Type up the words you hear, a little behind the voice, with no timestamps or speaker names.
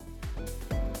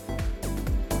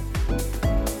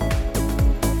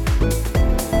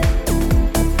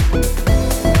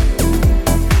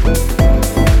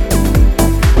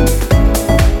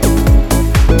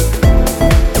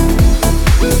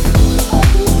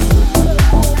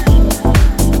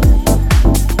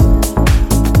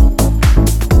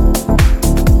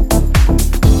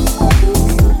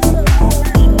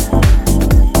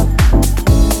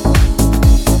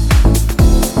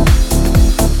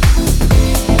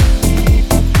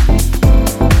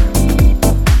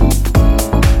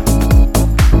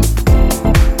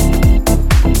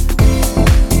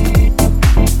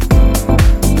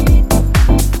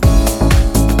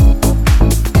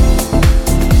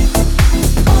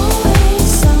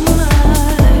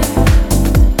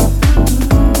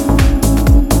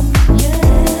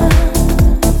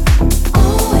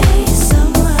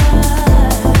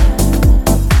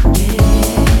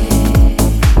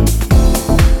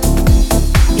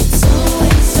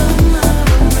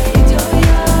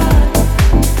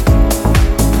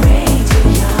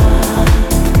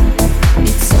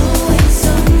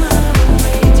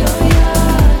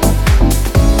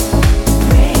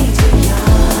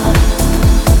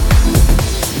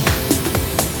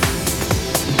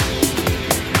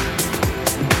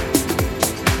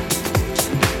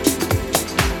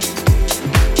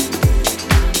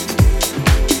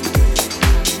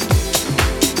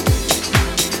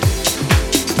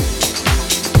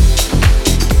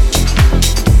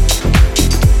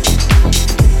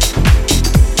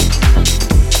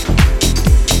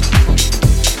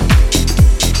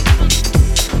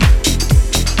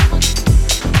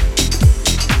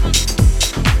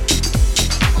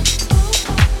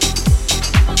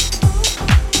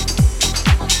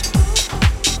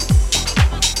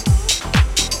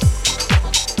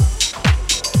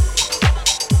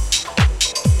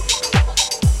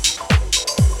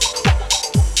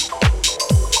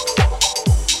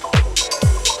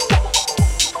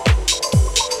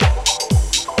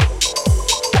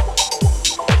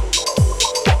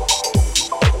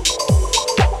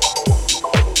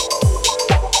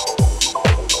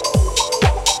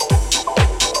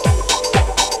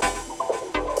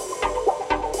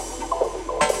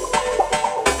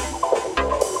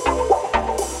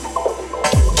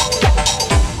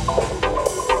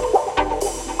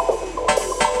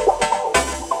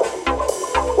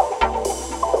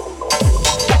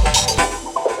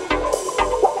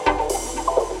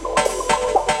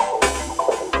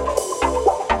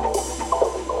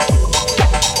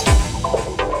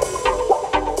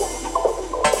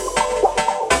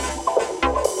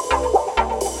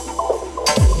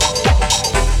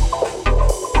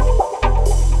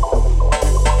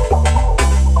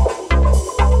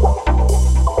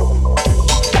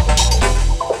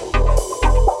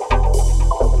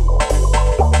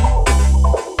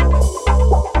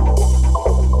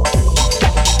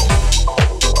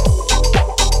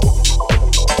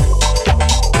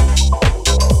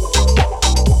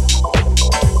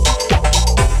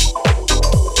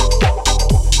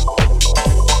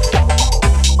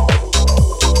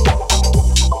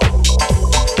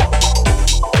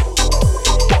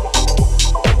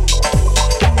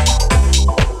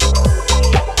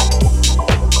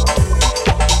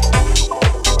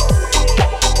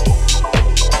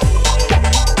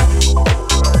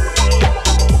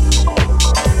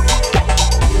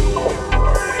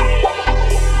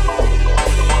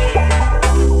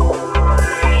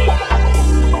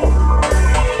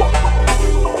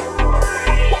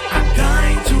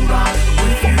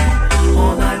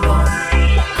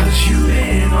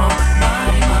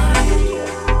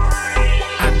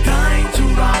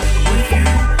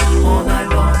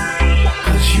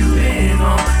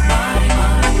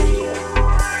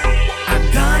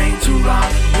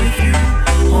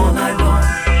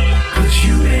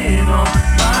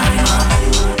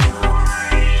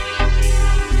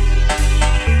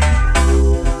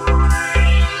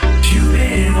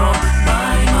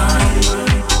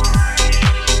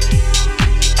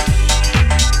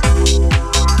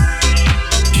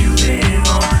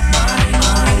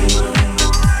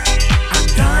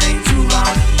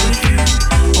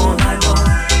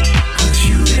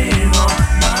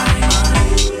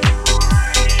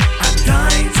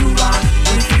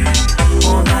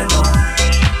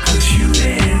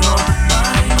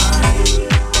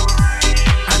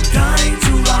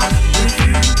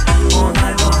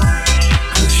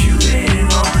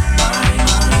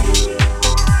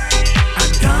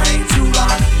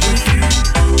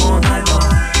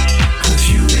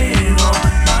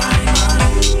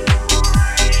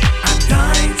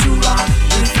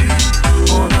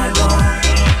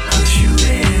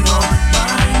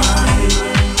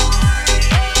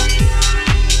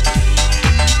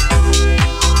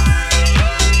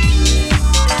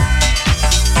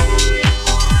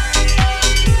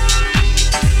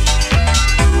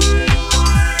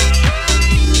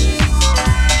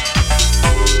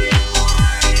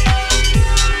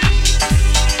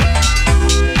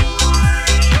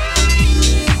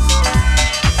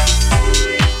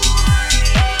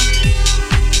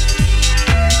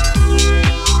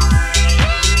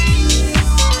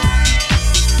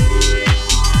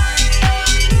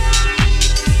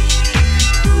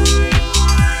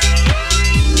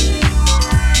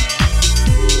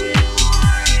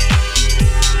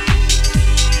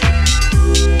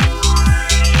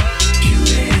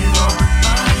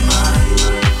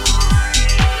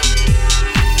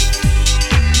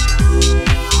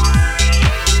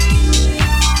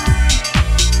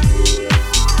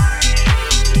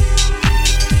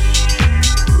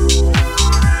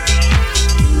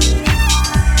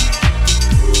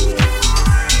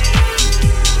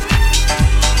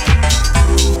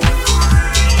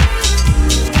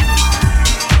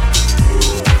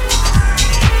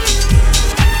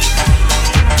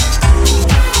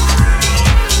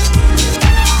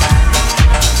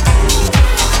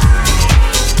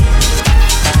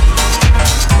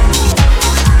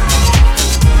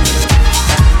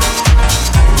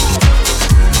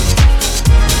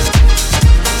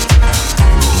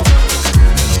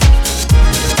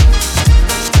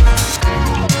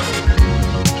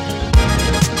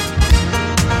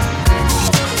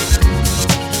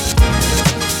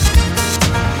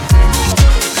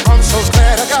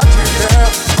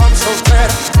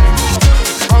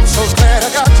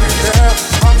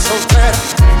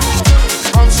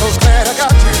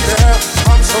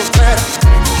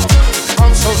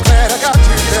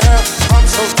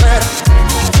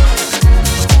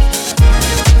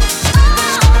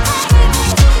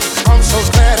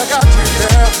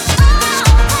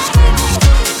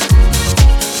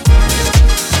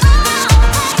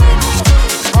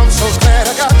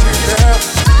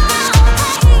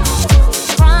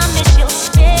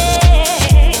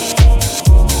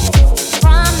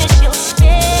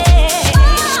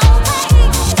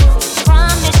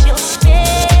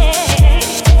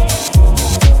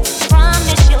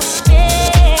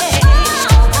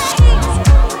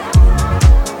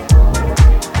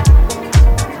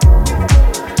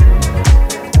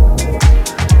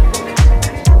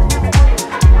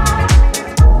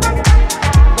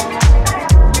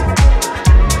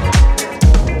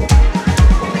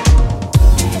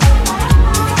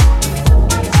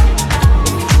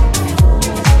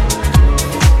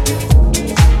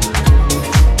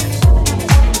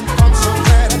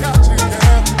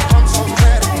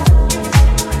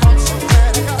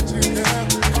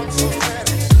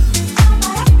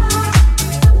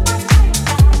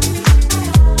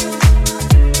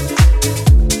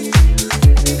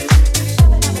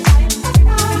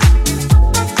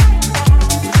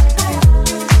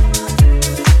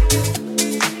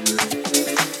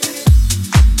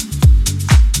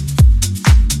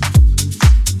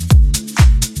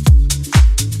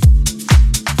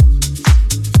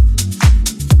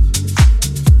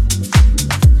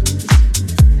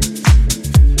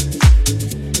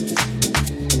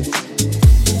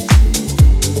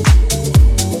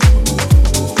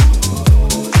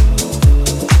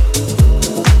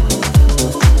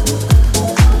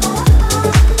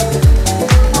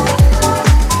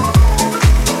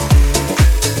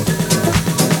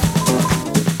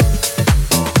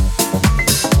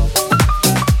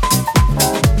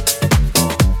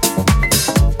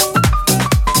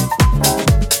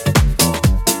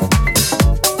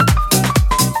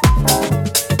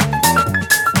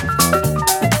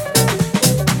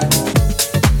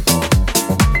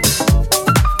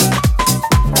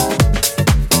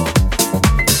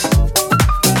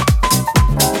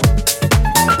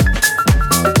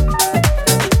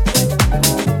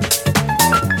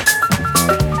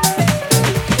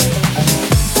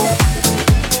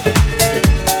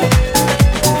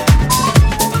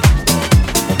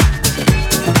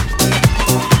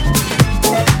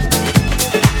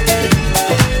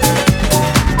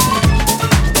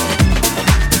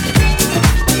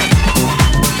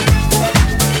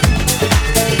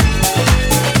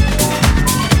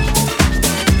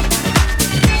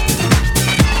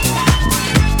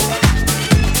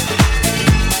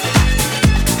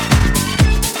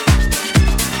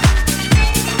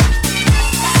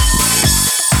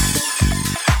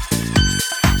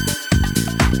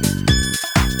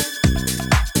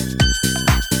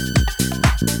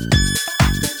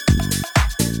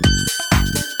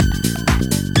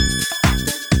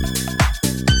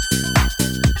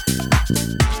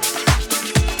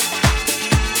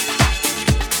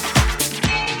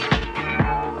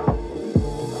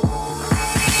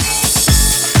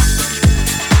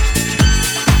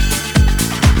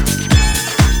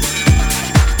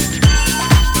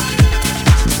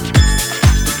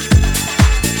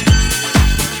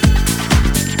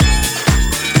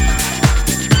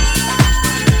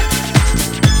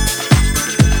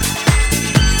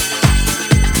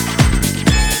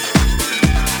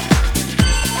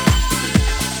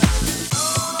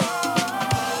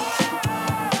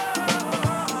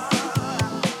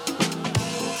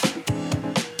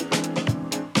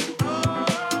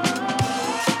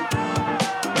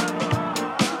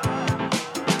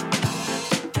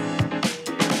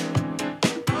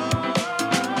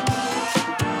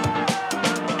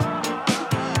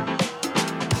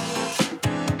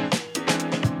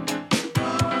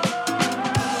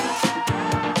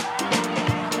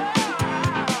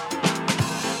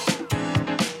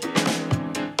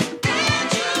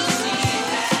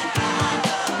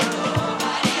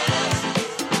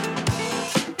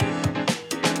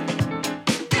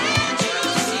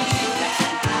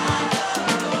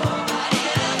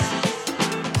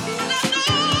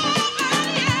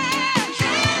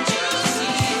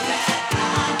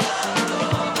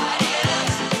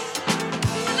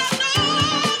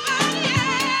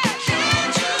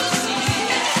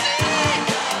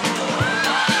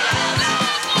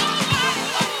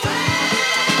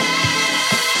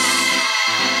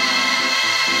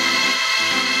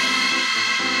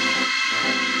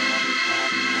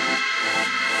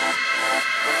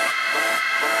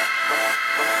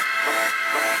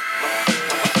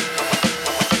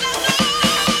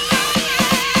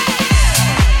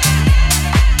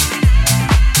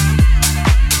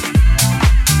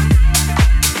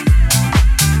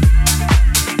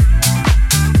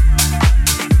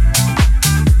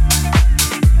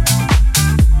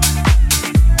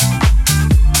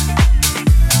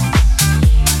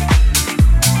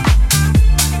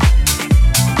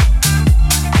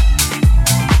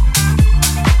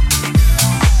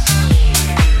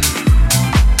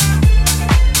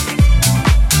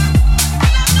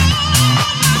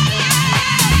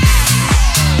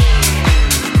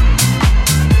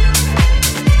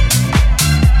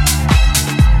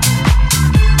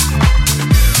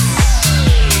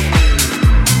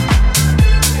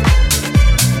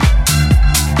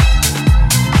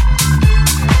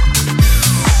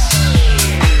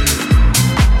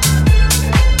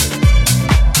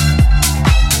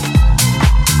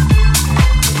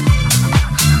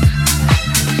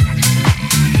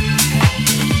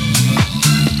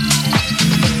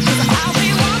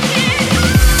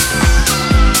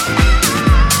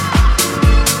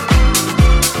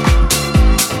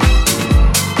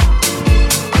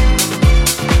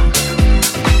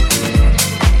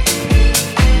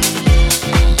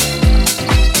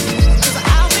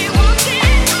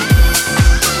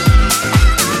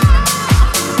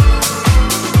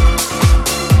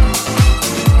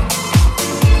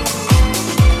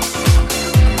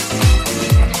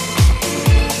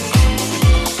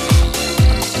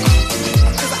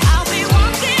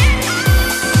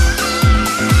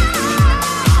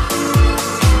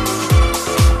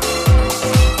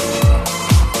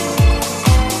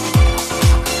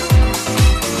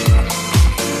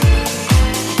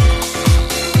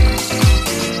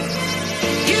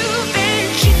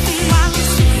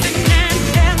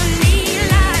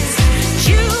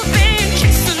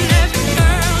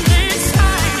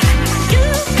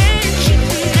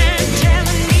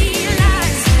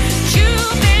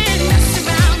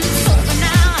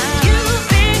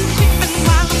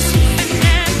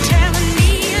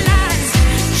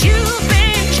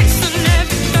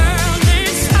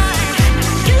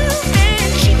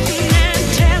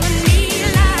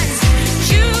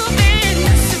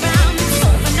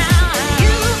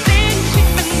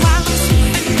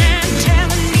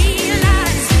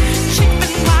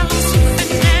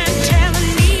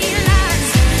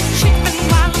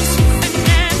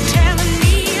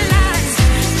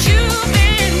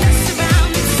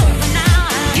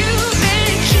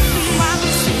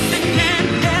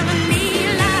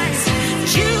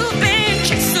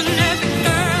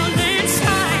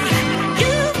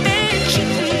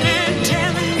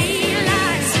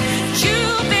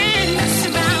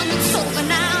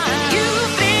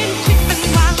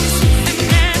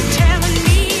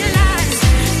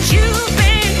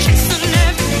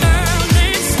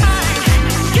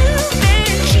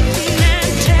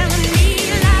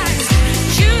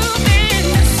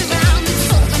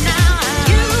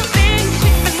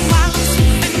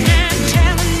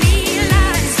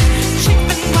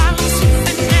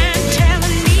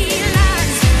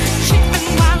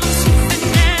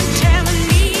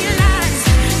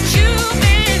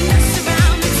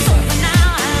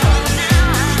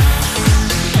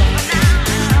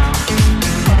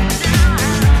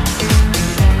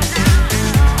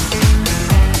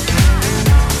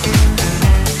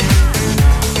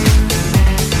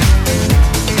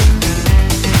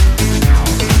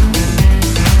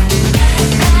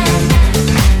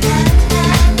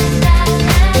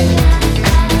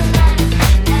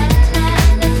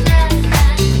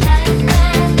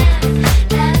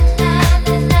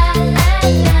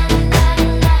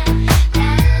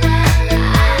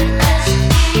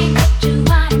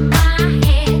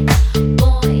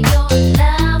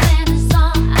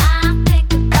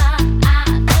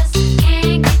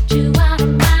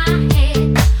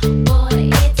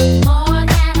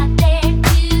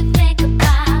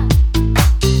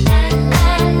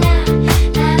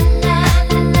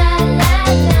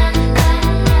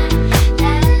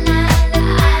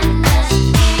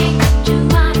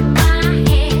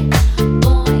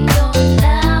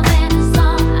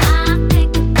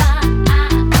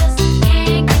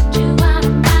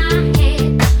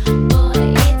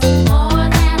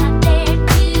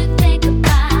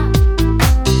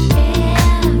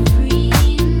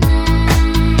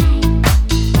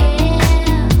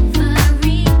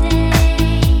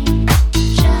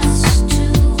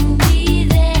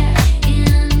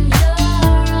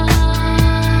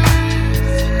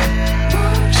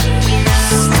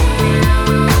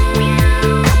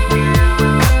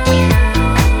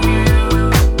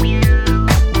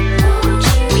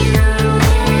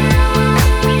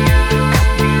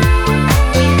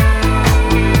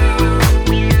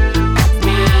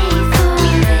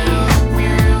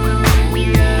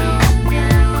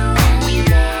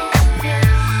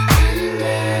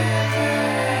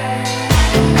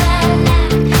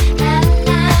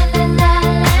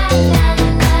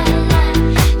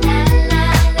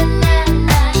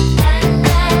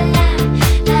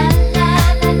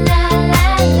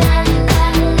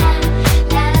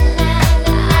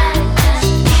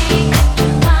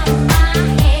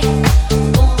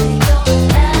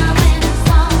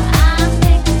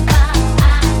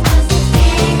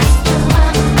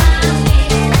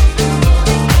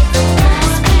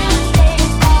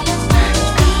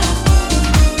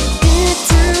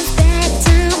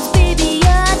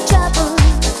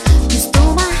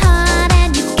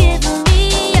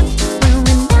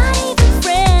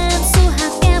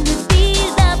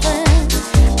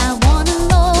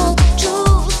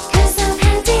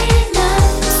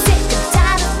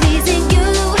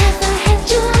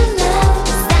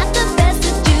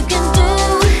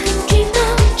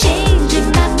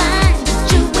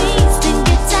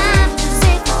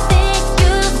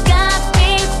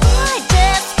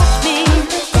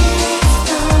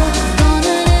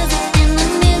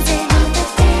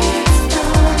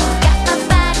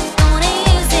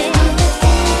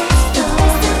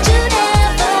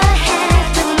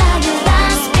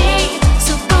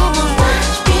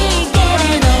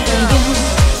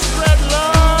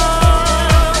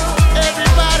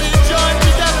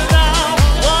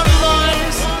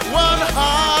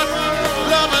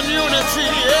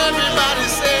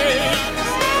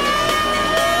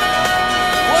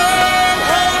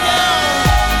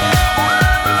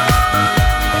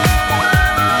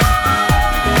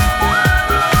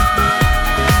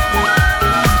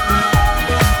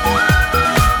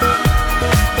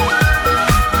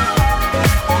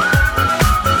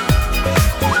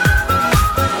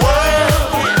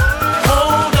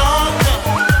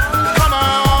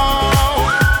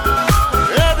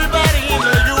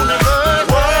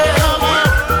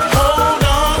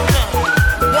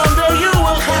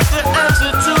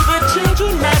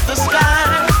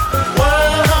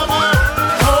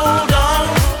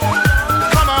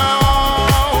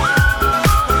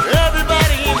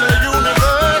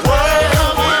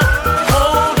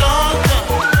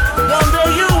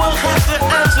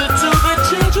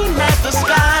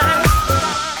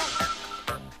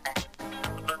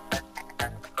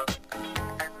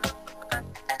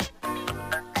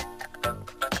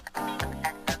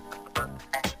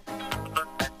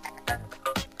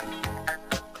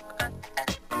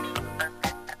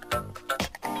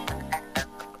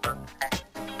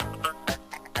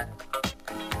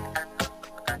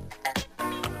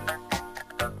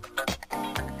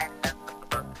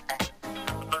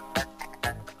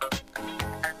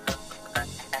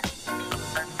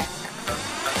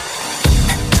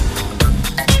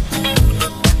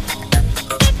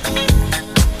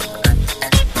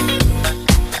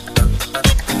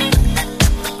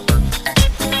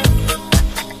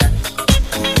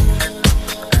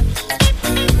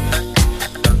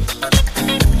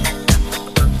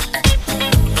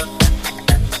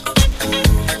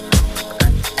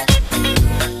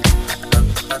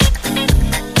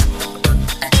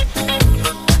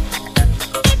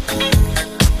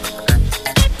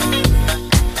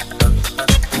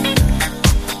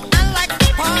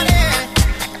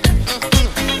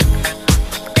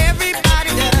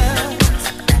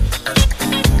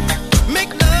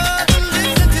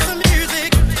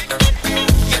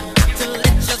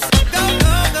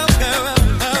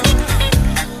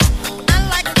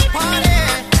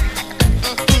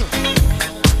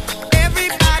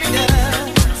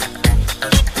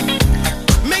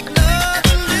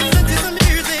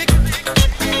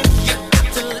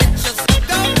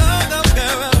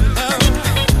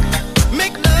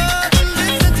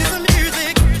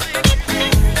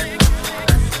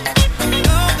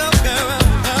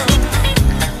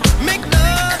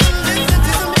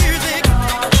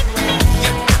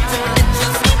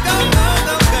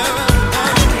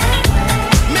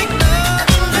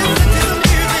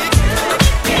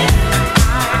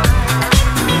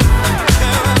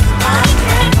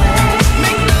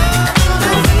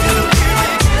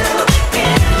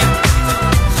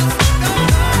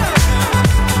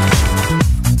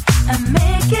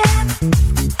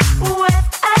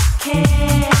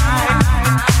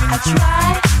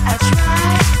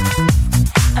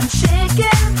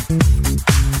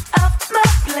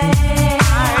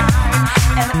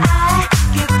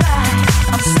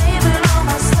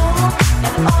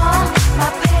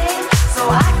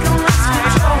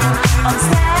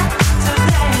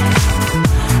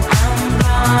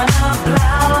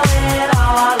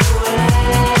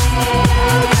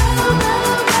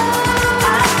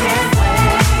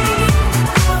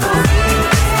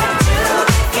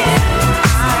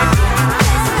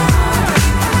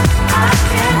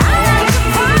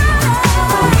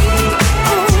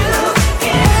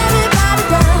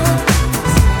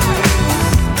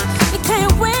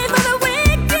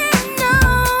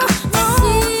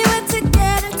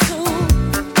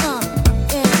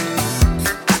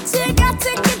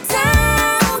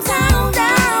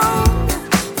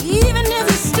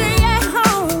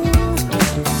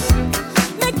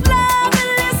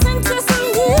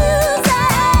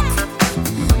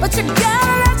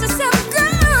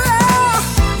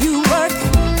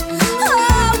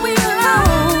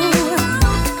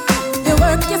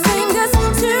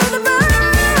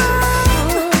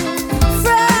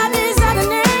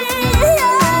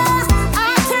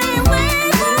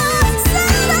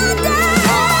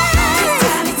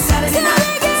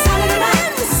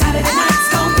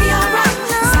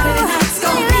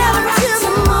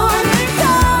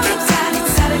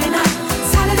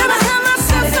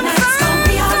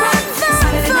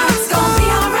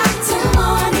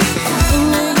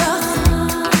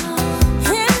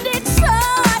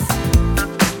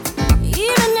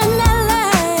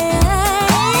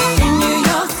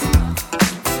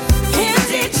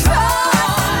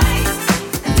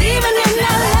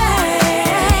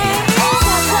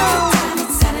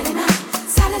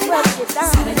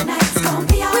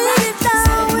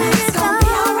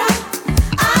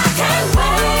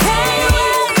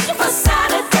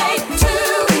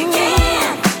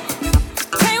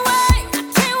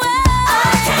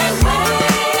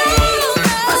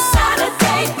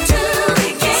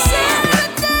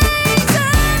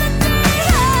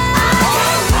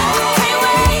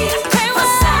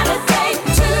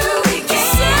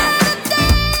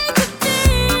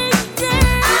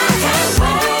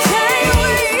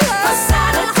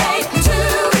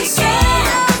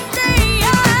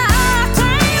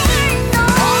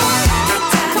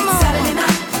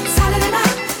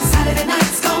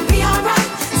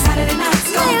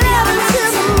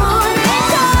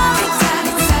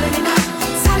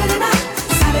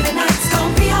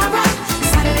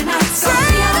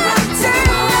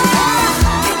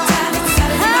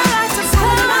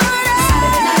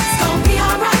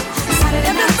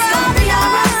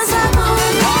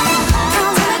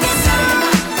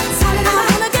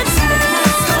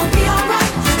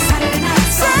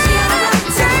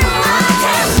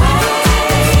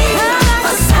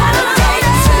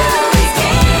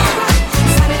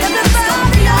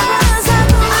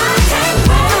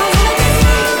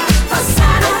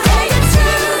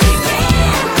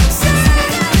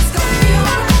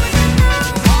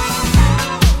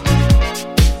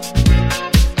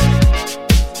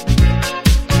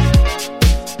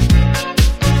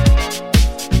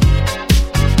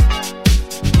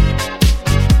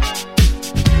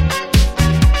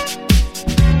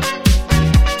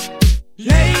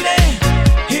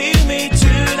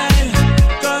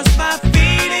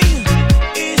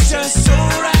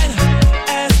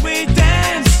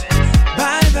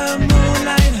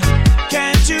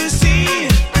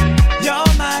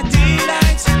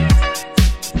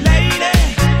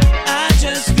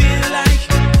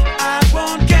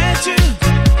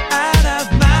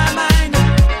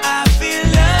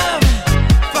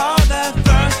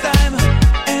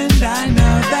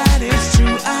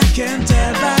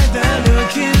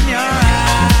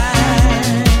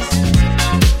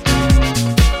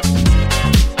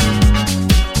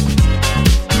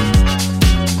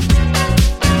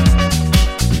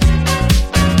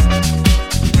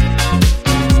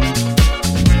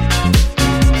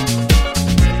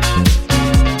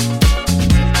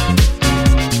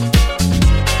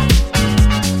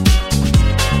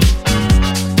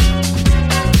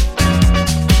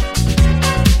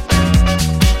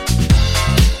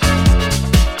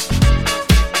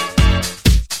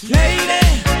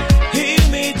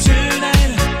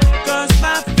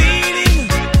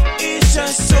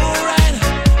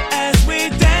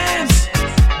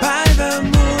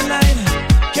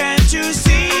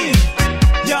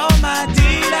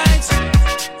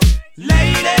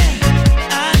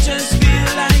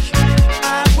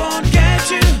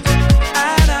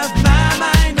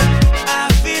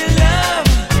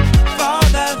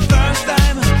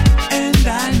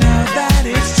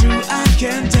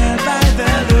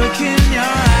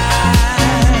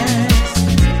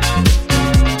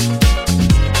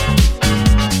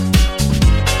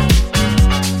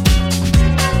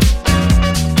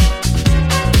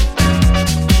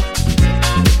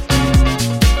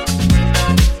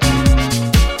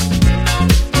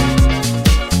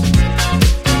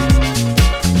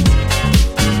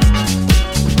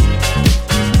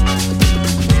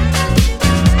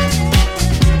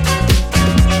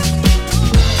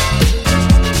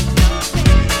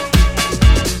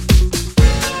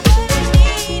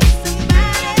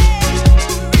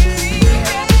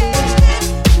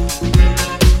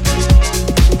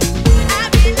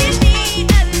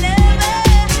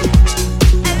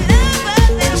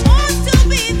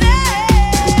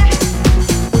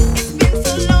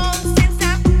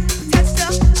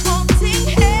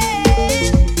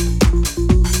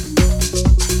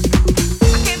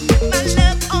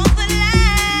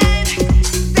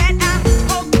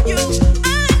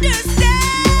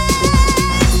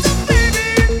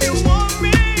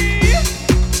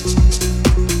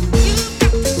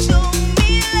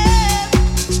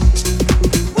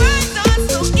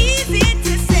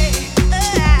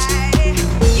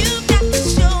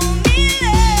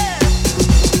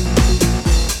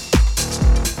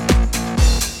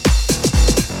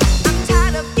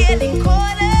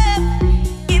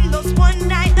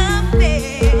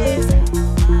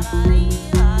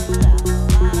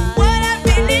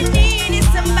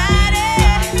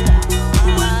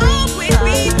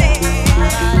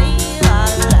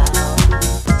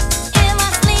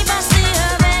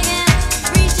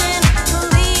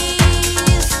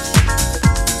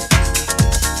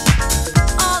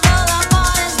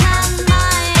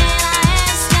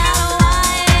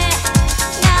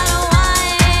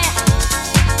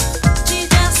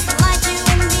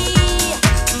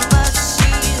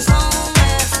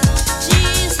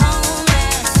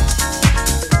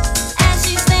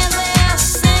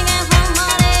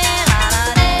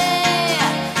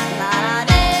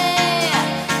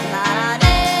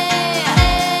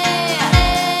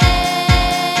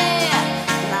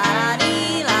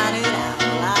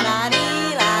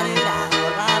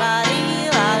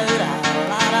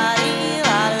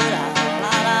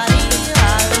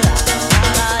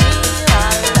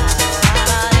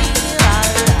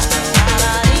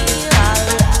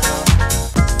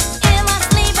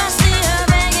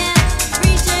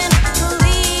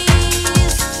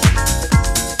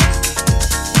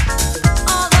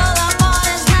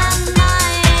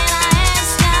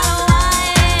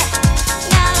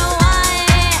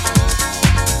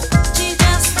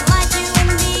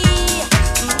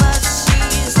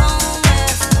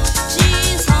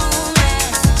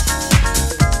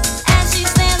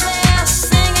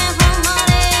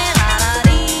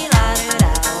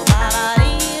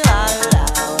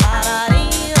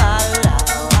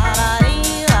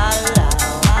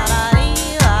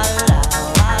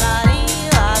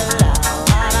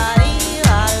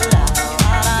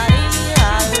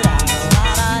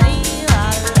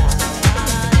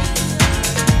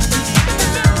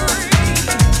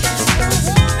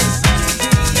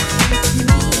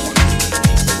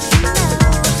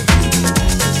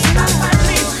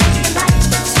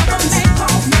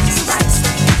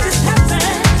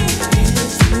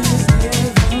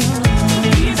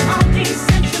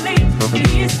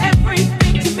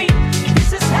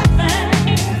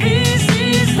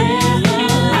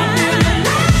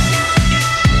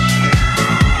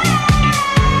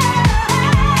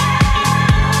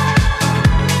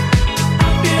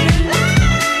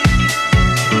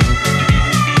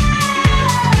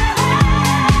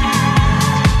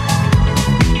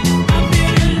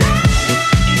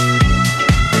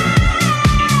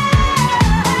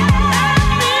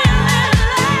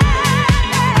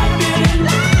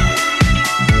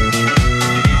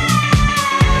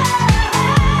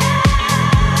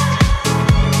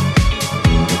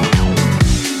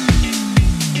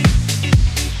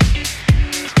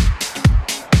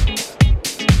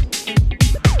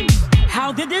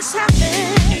This is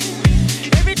heaven.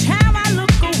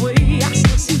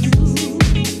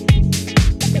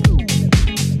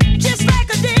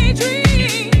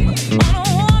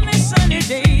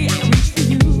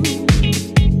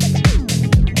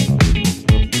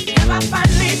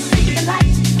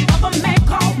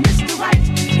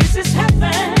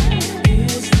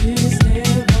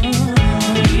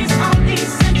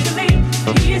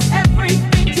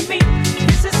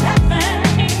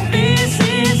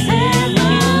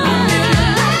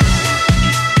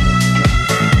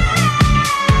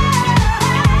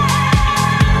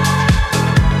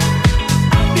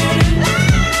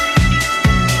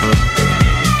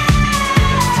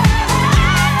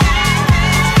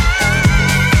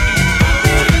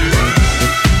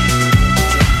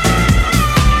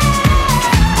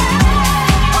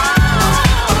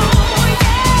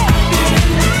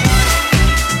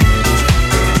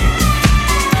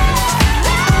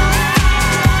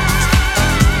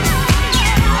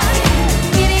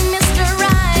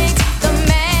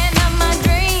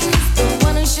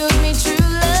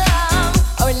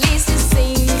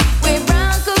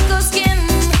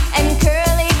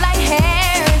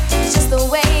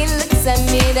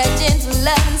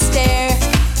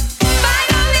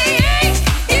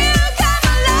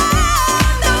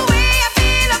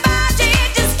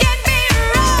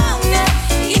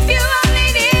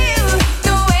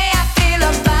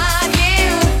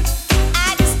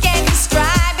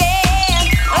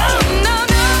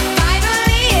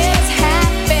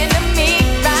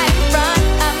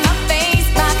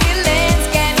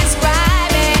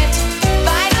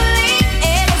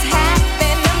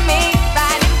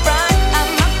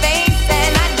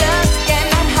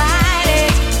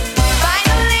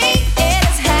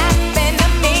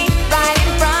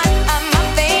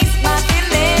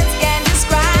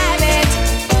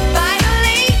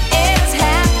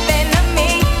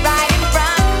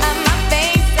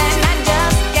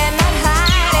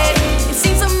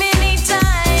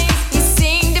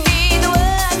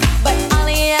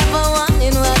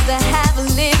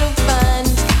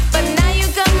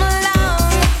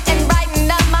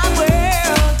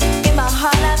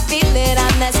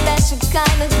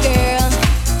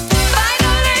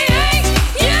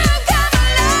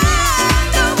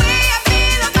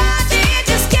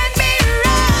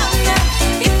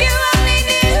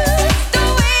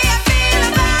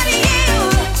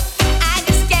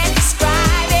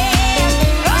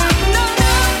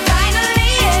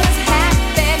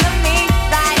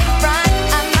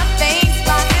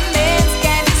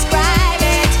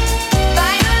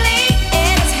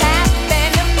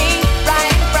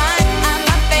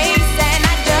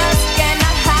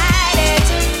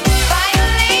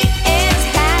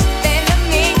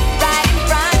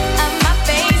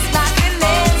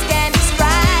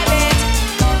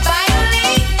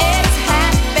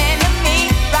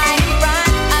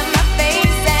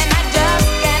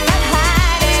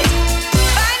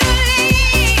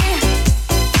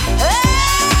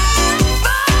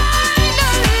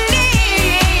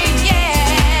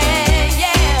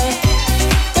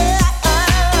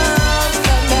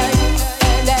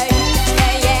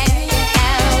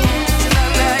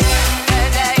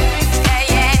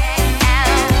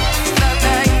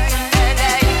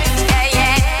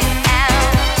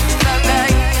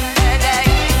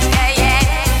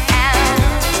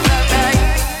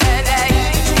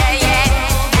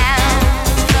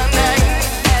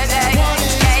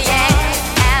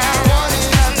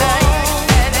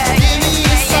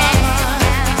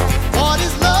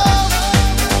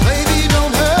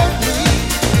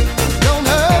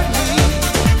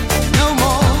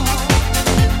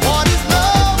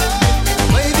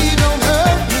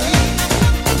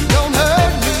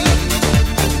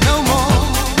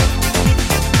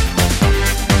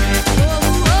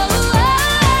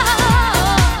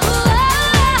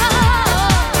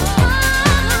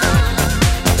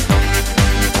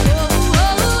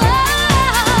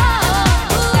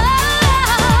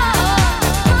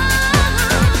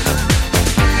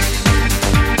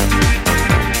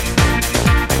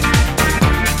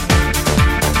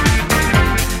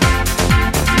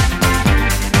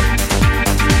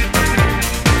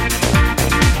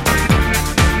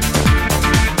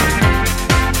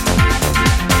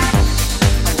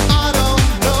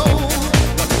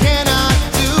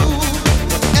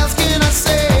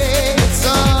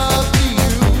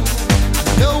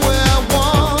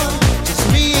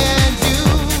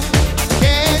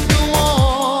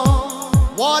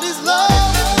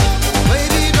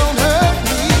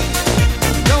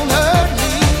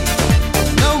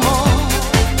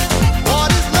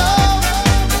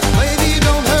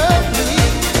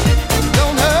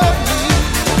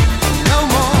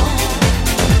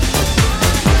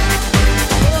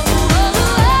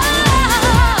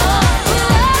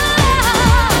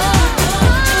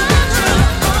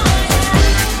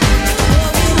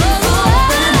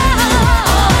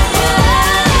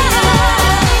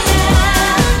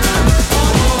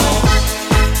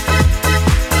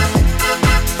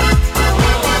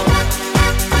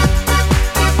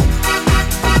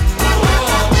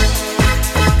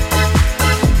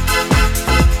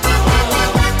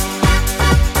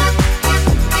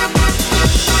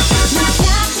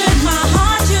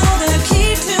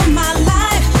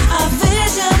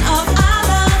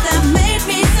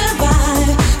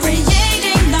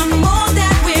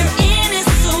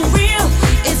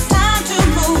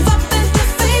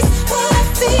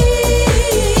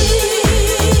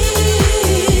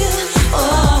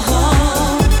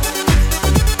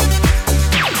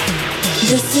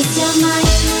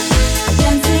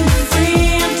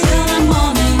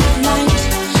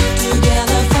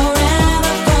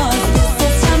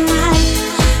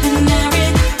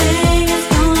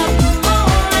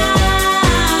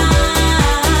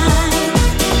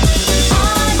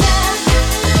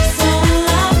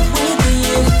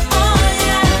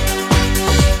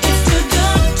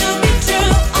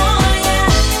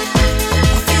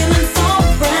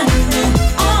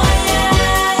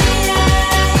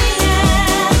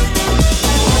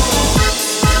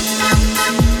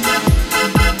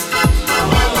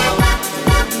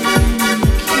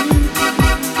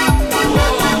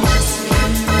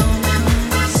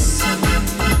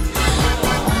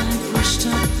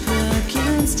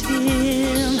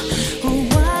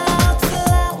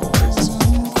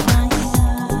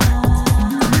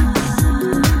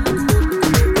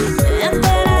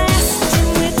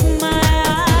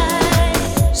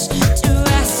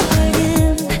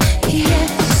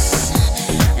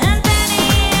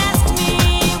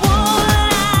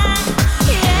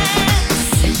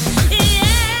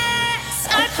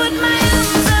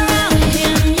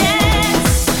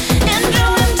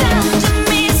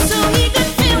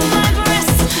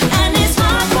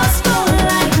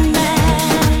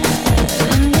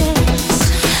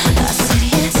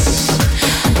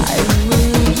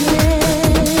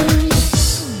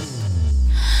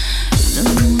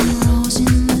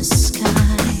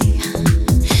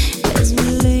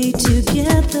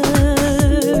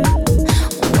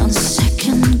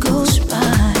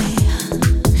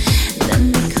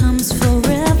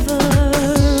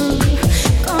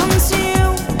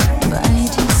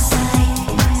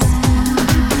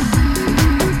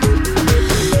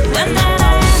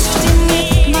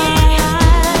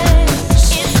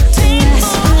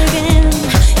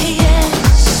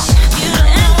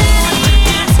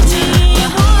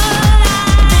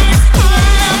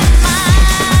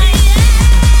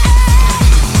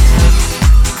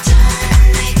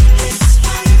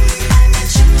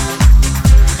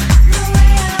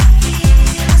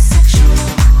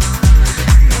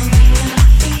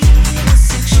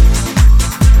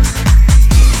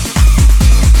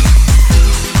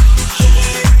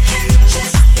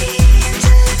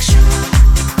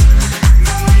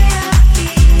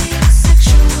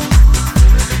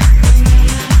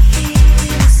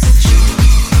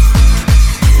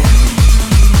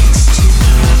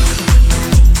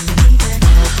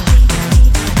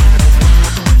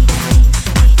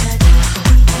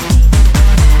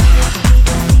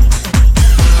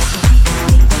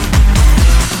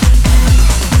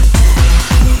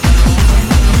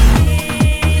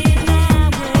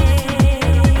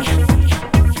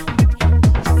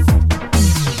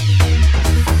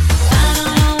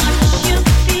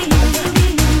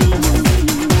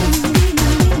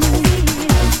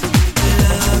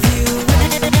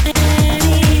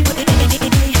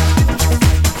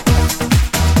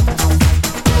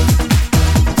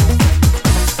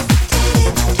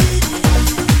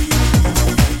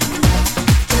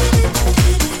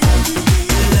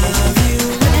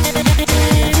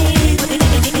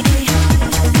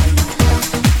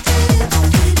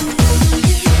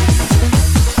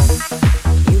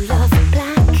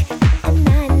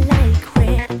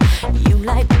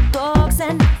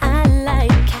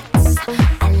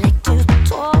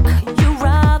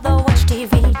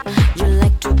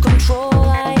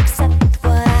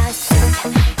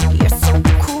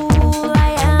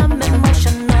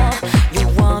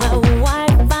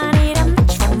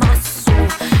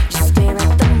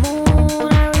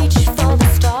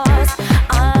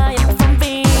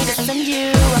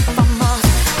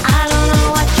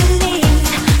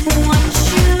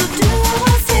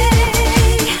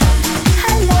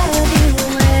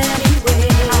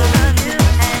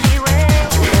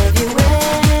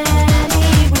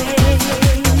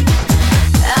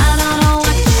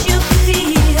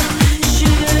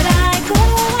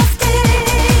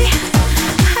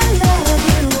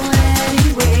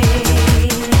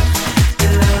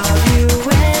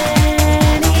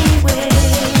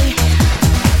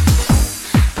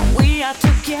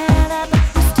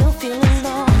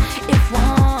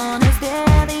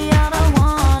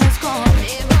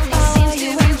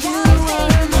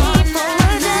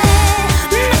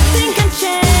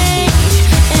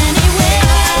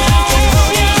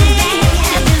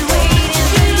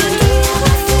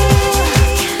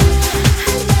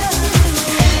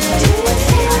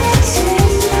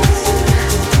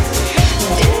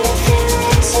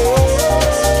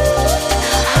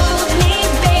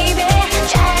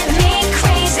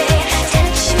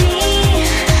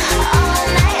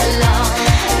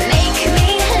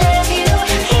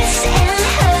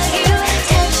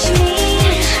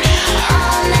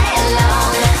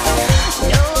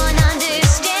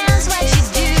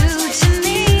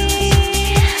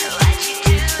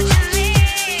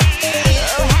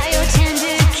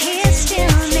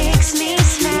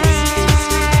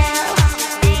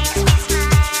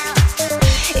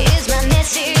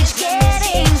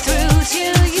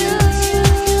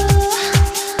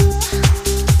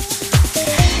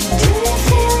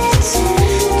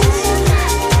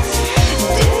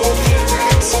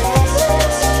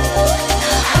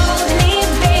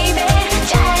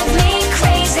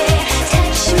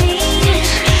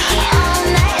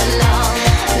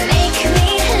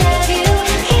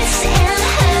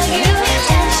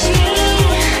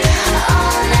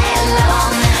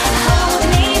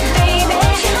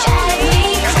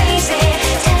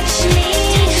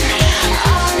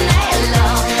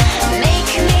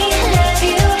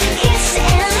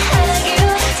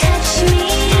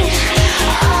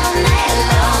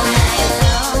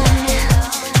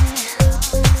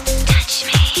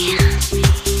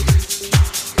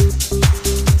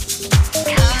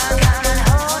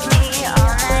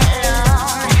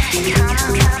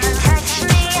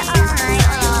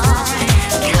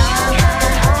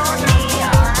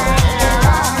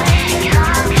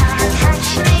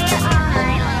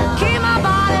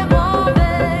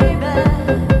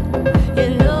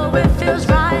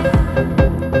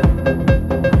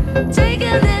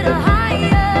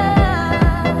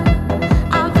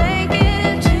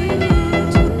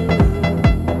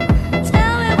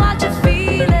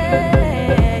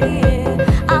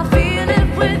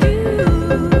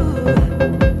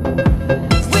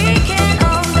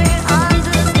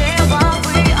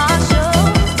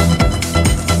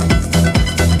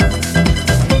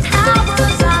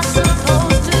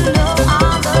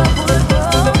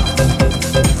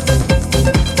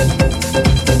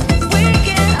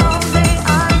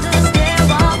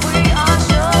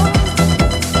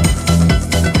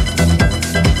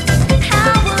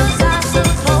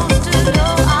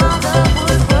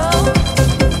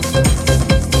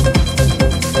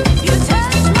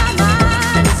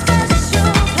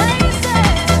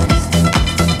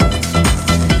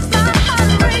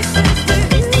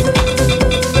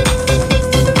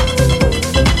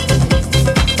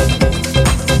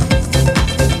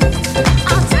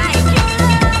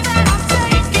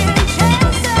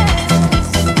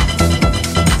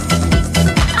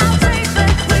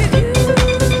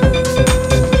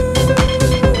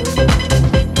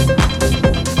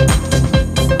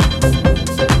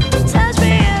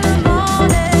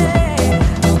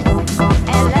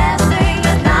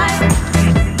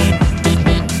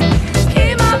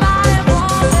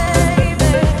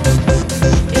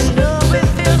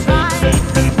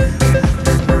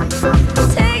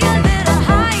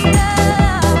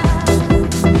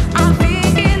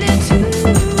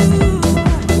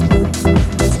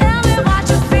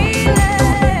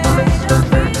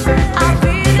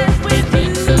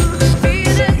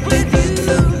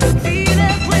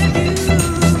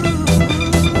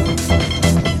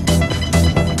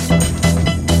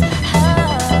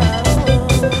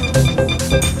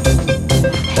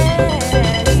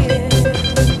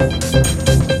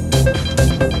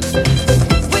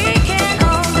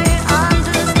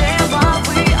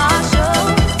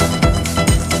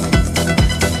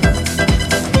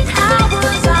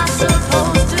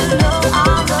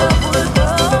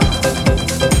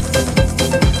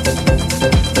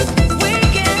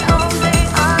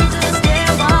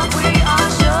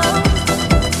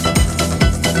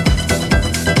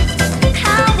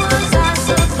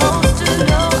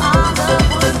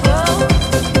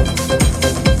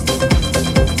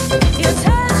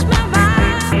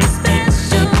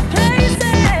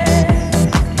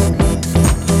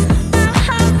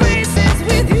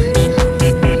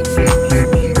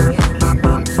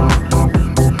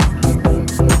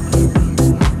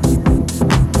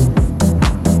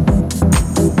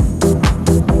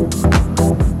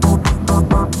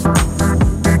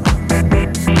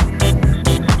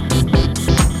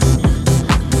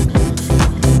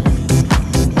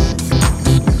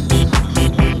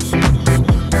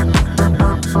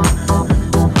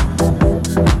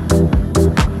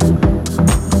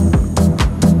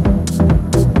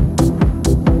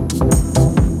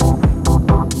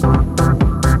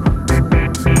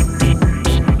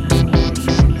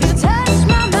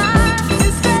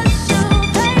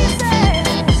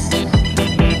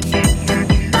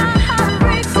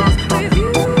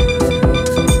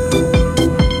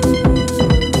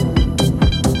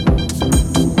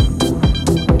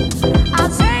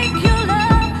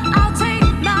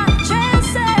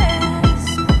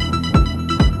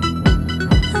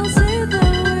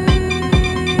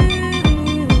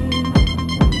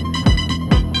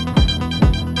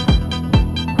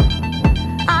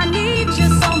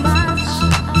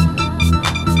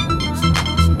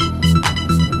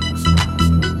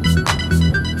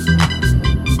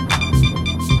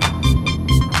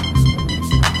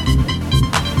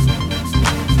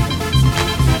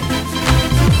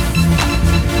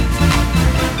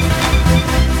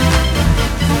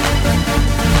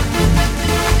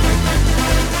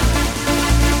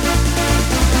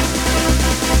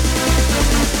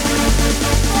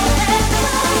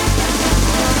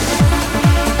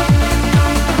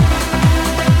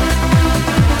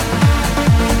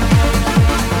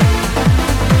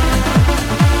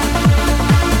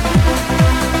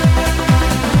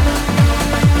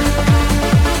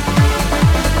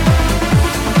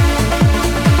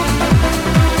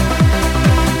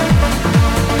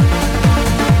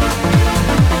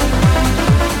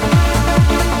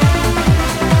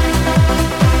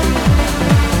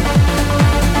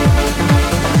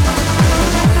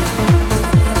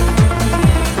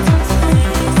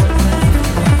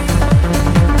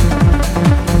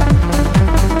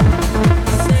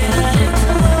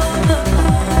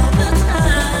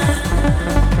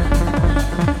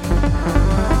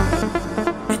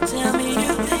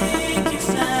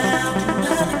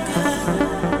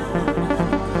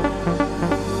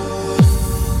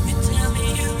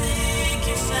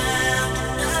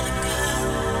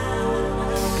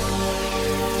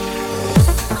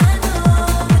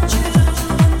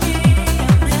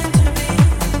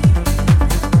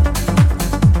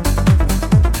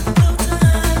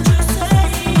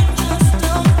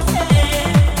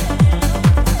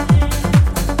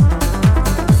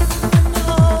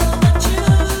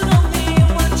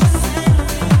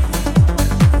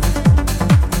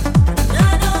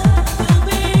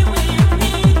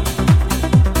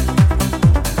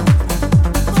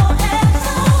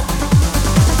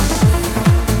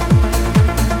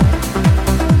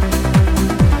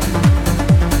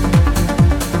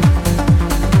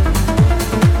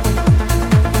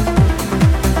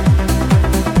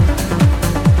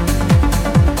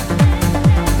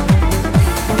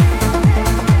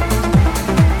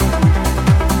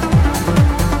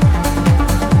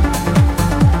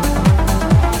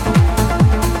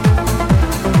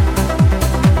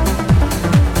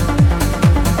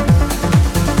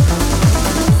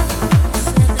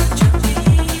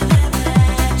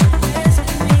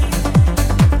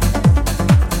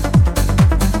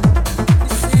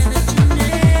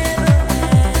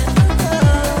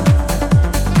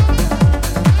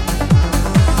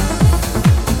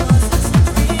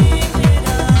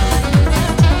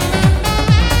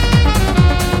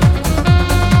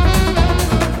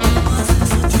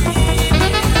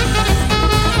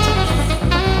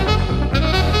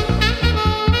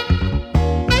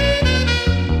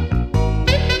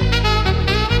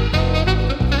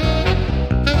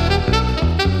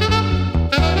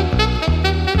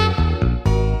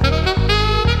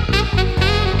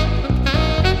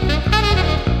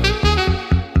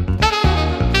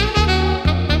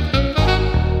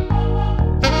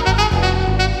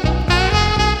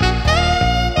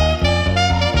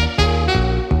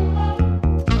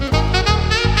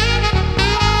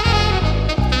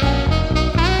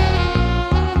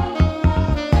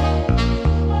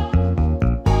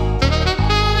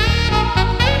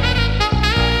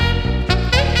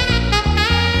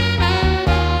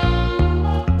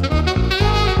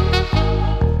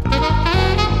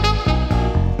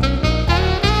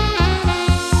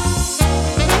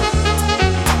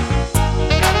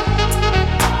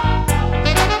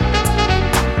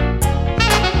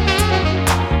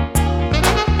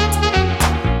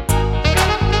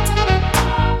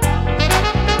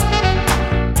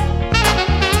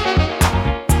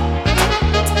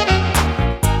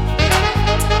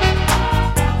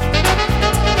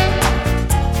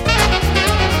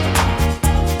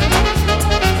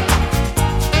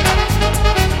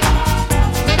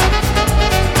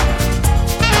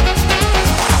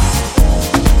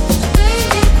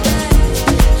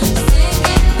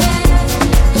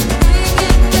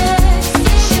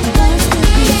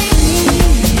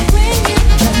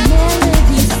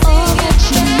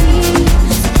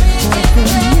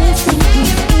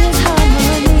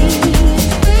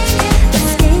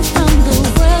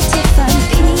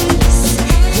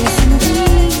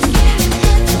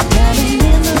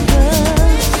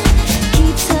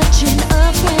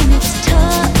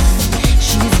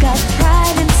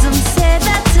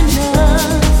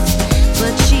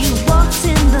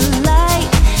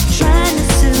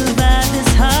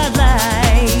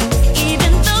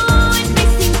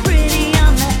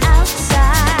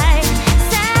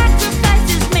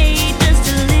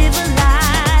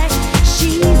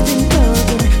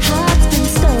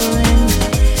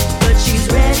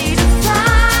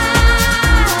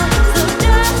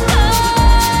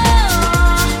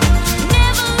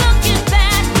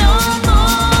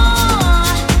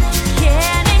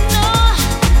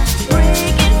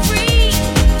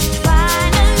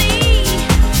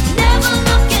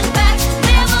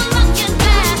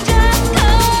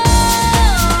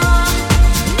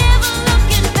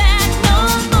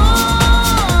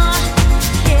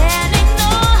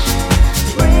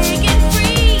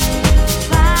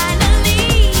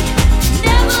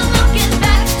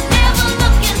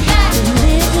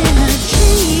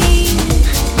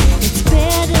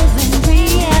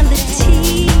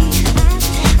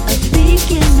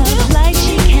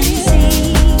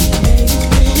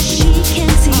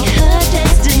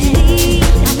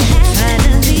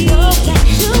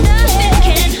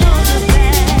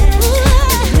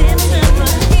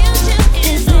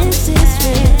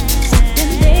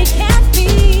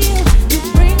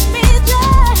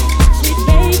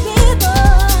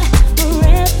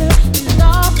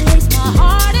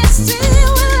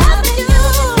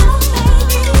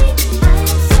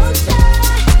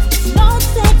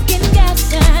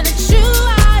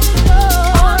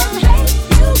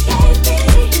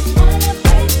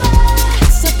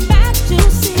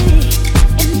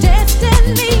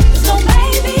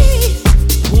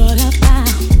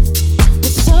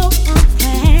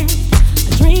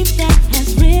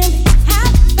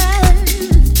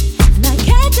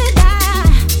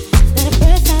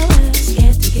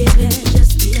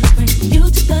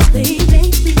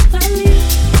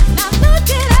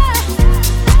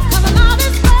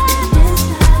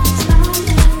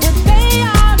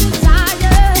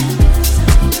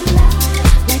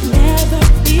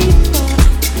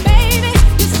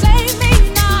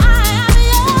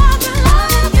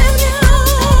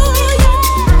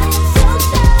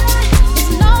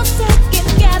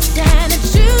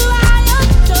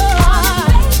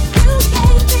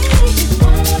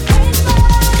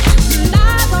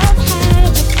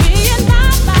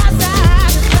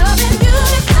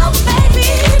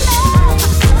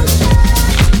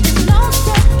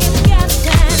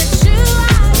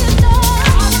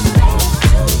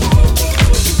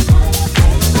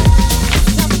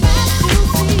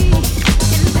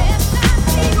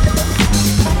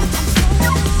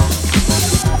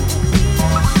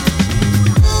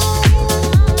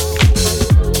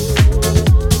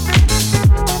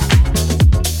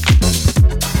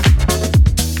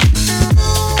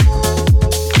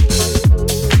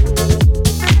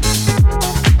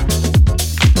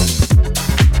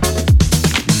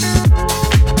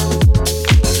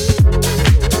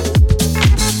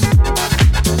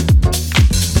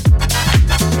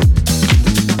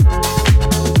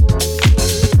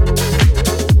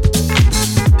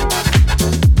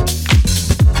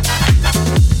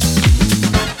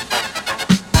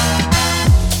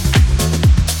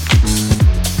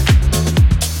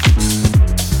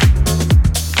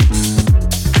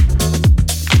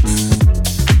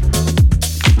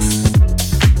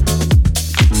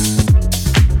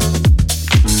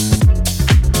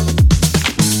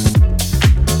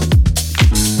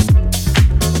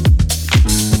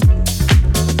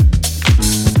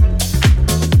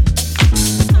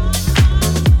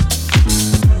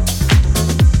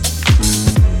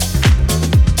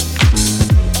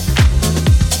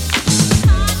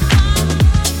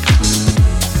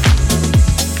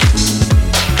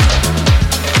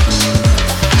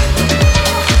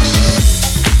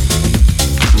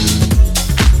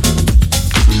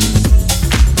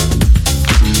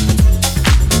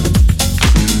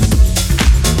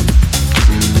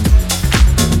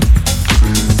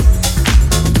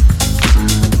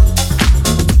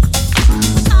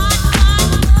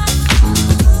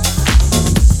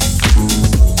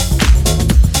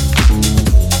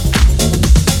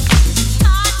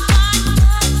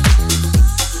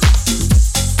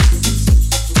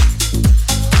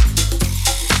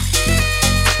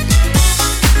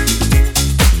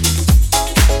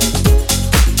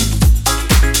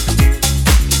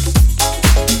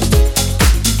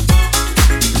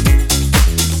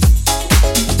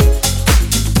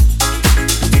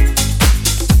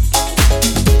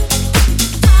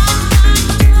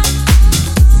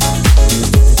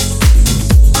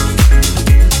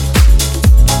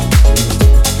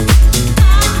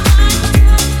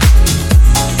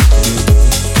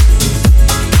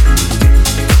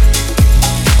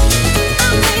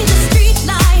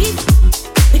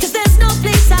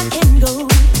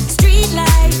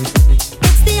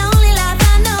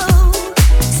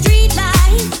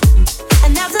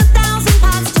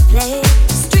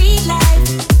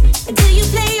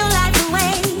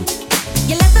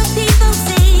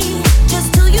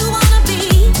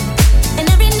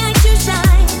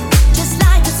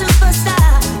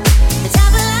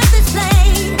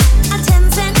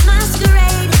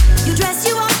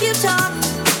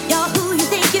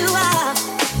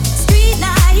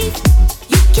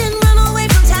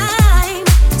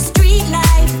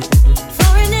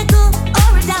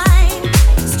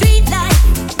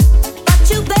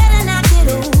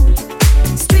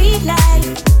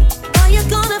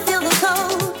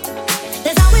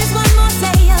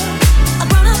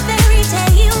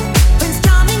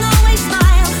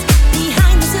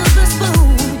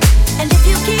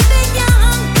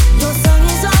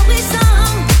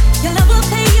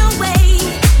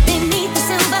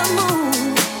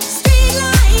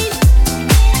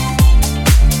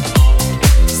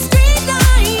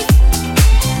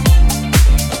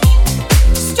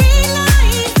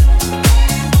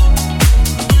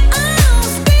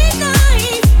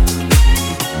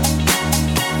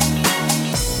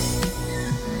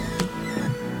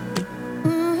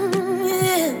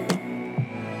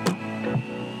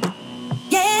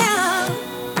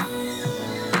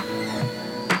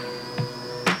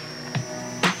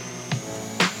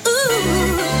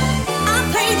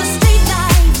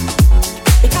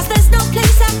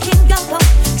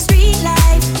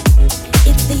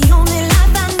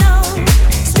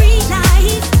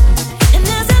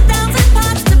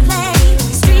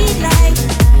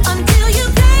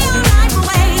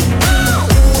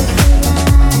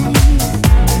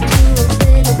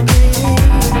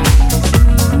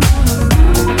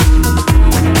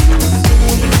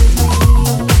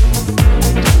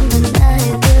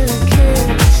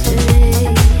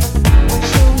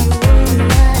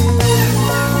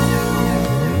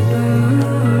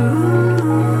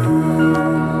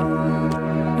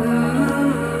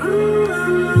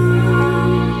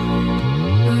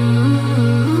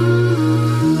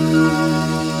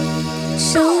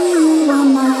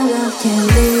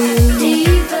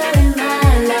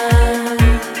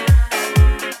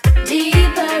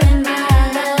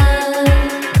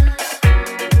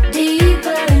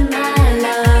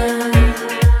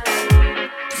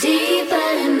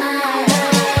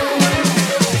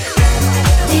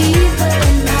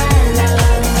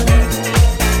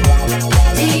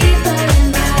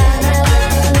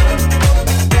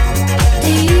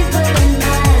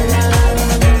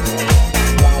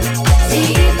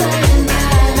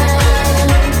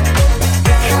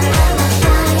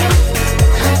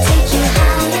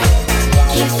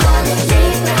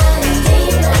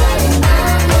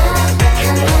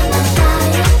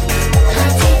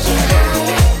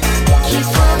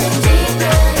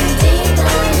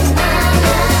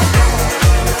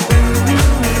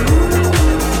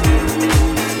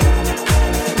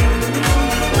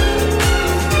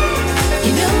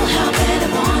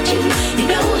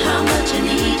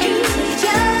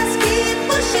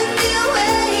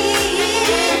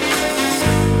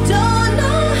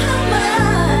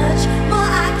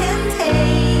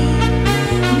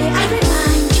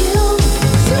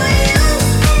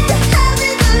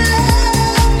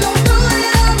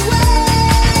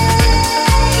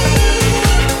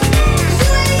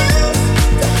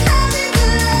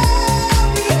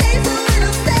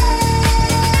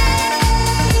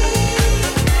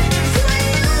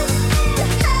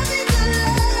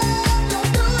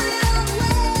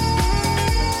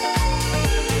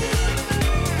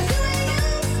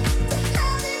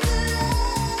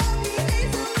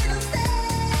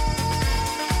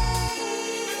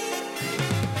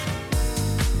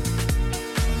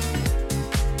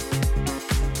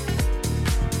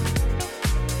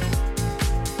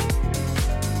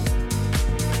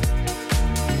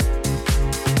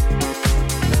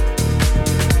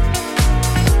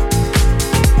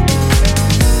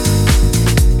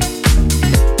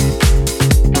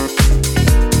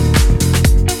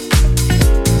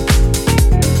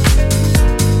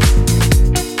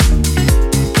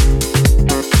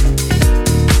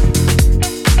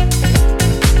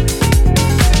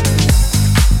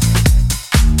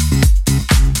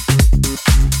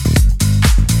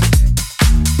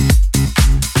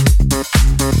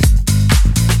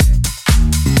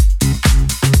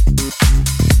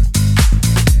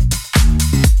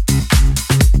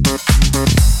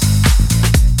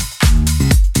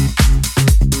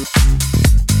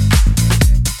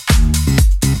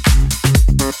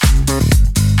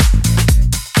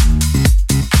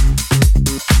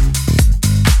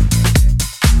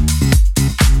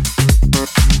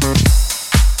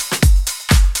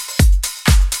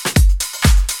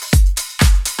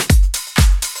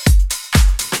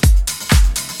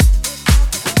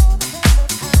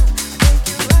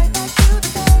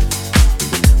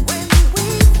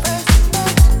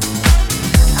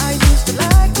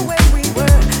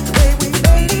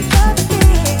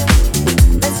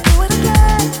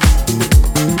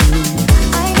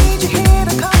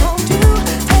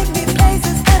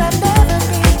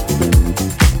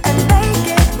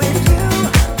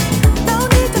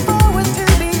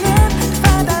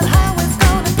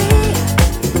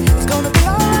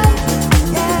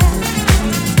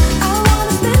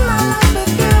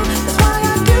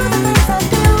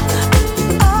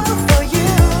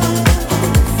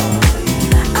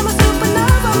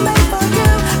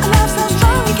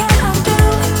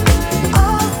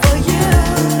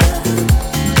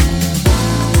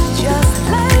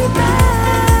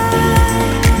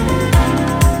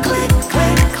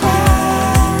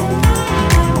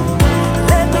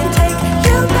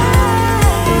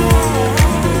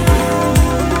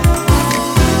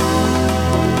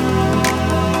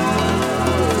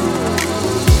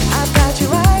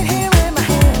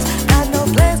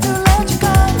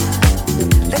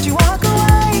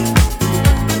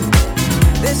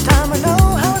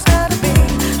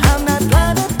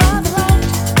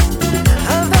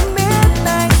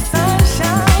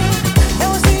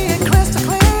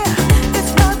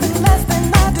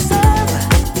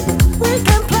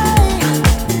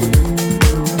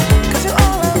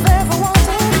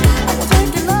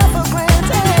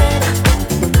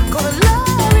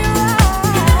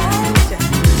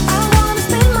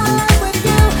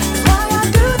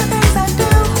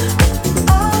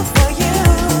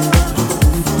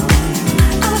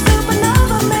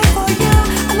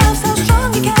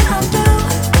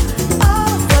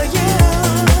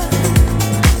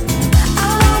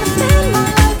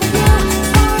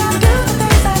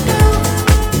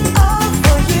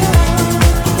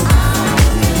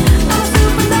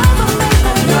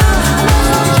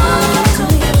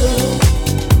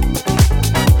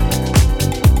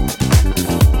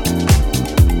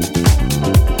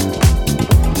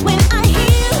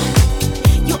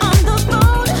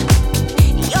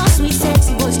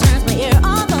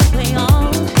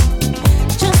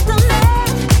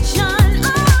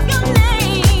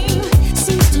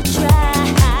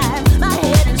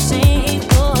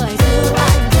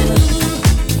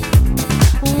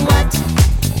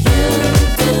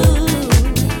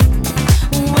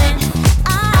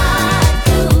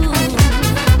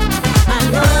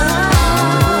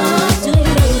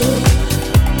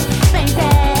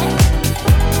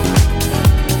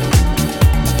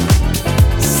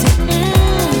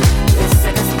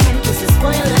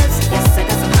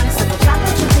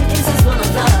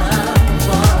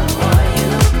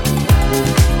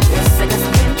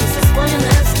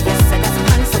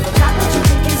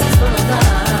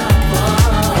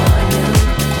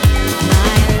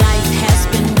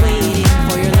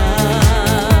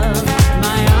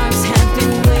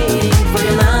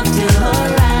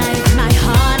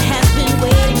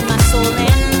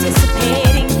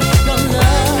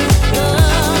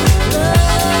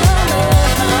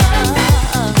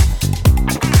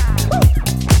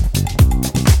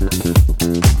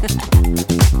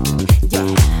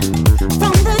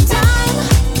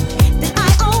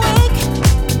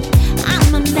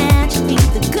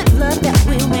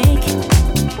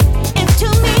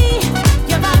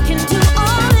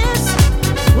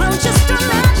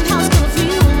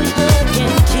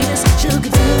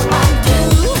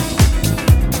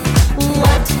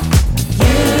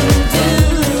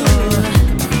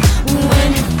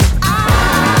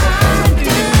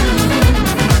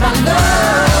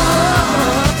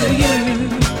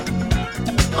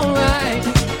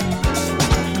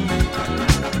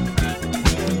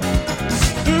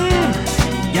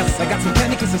 I got some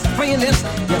candy kisses for your lips.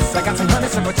 Yes, I got some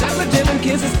honeysuckle chocolate dip and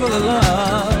kisses full of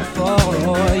love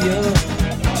for you.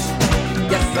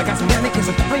 Yes, I got some candy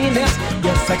kisses for your lips.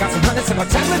 Yes, I got some honeysuckle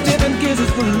chocolate dip and kisses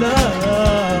full of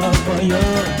love for you.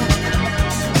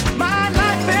 My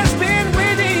life has been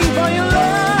waiting for your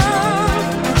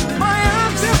love. My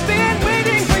arms have been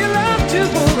waiting for your love to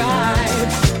arrive.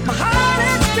 My heart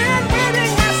has been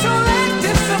waiting, my soul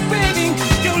anticipating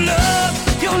your love,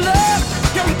 your love,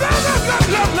 your love, love, love,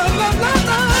 love, love, love,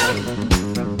 love.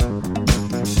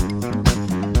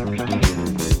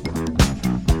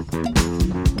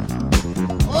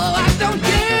 Oh, I don't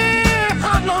care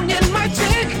how long it might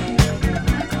take,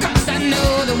 'cause I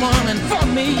know the woman for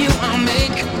me you I'll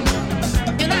make.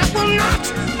 And I will not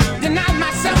deny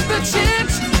myself the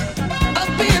chance of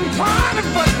being part of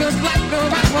what feels like the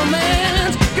right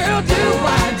romance. Girl, do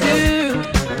I do?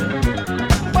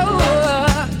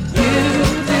 Oh, you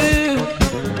do.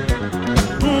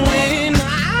 When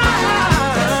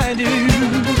I do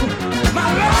my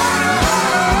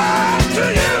love to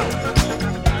you.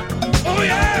 Oh,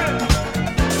 yeah.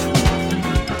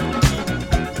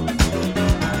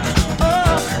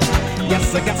 Oh, yes,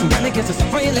 I got some candy kisses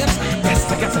for your lips. Yes,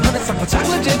 I got some honeysuckle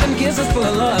chocolate dip and kisses full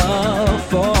of love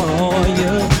for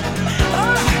you.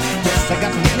 Oh, yes, I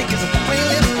got some candy kisses for your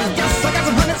lips. Yes, I got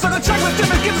some honeysuckle chocolate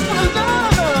dip and kisses full of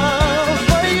love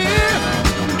for you.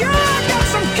 Girl, I got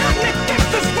some candy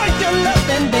kisses for your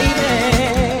loving, baby.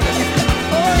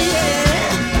 Oh, yeah.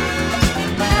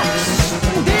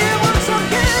 Do you want some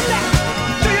candy?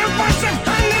 Do you want some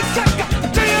honeysuckle?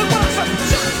 Do you want some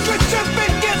chocolate dip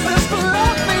and kisses full of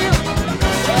love for you?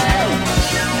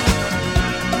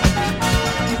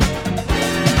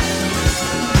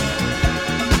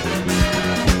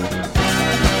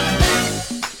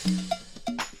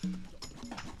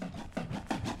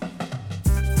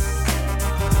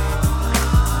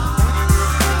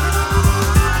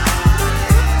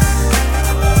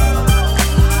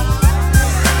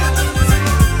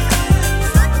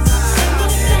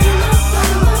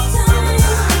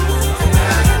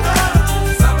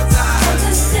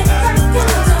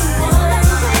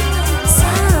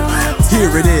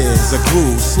 Here it is, a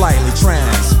groove slightly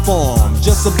transformed.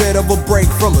 Just a bit of a break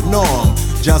from the norm.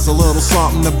 Just a little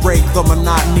something to break the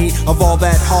monotony of all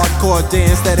that hardcore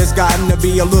dance that has gotten to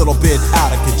be a little bit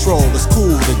out of control. It's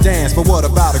cool to dance, but what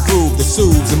about a groove that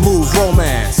soothes and moves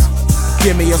romance?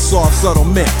 Give me a soft, subtle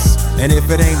mix, and if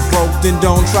it ain't broke, then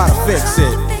don't try to fix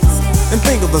it. And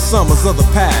think of the summers of the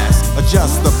past.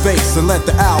 Adjust the bass and let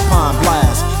the alpine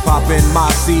blast. Pop in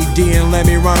my CD and let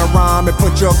me run a rhyme and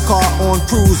put your car on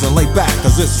cruise and lay back,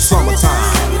 'cause it's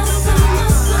summertime.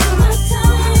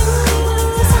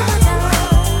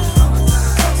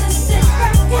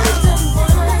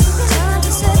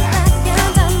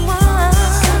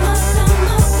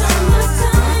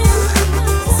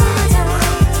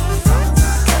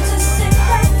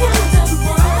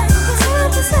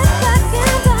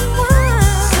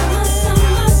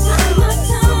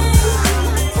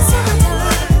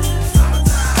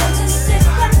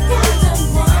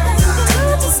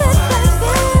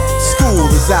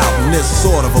 Out and it's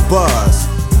sort of a buzz,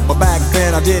 but back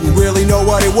then I didn't really know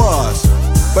what it was.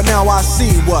 But now I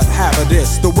see what happened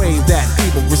is the way that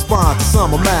people respond to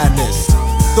summer madness.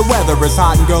 The weather is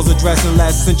hot and girls are dressing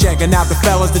less and checking out the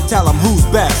fellas to tell them who's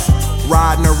best.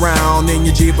 Riding around in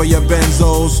your Jeep or your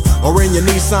Benzos, or in your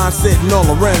Nissan sitting on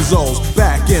Lorenzo's.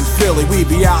 Back in Philly we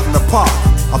be out in the park.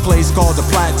 A place called the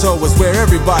Plateau is where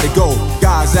everybody go.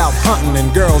 Guys out hunting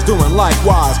and girls doing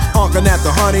likewise, honking at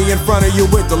the honey in front of you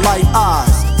with the light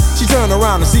eyes. She turn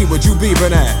around and see what you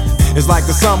beeping at. It's like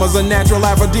the summer's a natural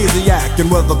aphrodisiac, and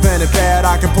with a pen and pad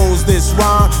I compose this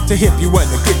rhyme to hip you and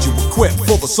to get you equipped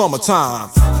for the summertime.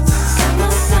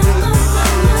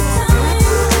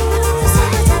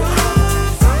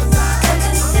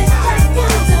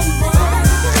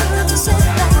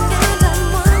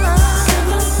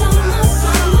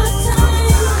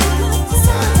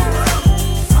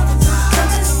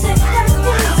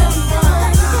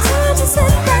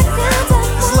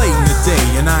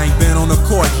 And I ain't been on the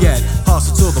court yet.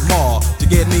 Hustle to the mall to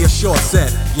get me a short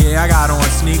set. Yeah, I got on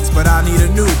sneaks, but I need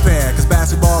a new pair, 'cause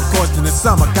basketball courts in the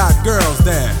summer got girls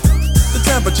there. The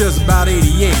temperature's about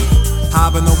 88.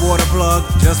 Hop in the water plug,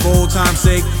 just for old time's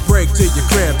sake. Break to your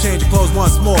crib, change your clothes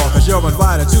once more, 'cause you're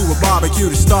invited to a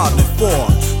barbecue to start at 4.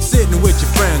 Sitting with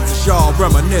your friends as y'all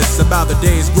reminisce about the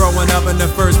days growing up and the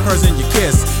first person you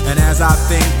kiss. And as I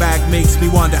think back, makes me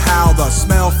wonder how the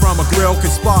smell from a grill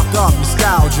can spark up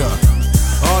nostalgia.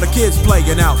 All the kids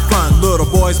playing out front, little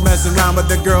boys messing around with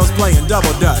the girls playing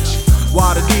double dutch,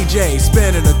 while the DJ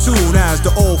spinning a tune as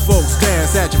the old folks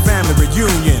dance at your family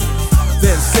reunion.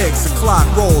 Then 6 o'clock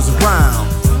rolls around.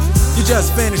 You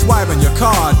just finished wiping your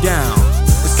car down.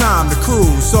 It's time to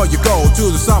cruise, so you go to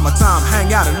the summertime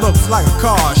hangout. It looks like a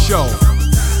car show.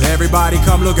 Everybody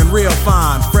come looking real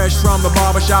fine, fresh from the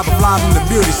barbershop or fly from the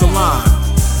beauty salon.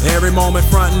 Every moment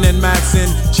frontin' and maxin',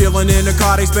 chillin' in the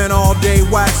car, they spend all day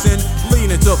waxin',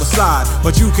 leaning to the side,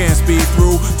 but you can't speed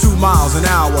through 2 miles an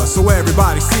hour, so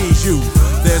everybody sees you.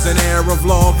 There's an air of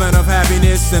love and of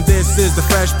happiness, and this is the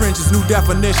Fresh Prince's new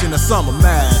definition of summer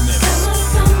madness.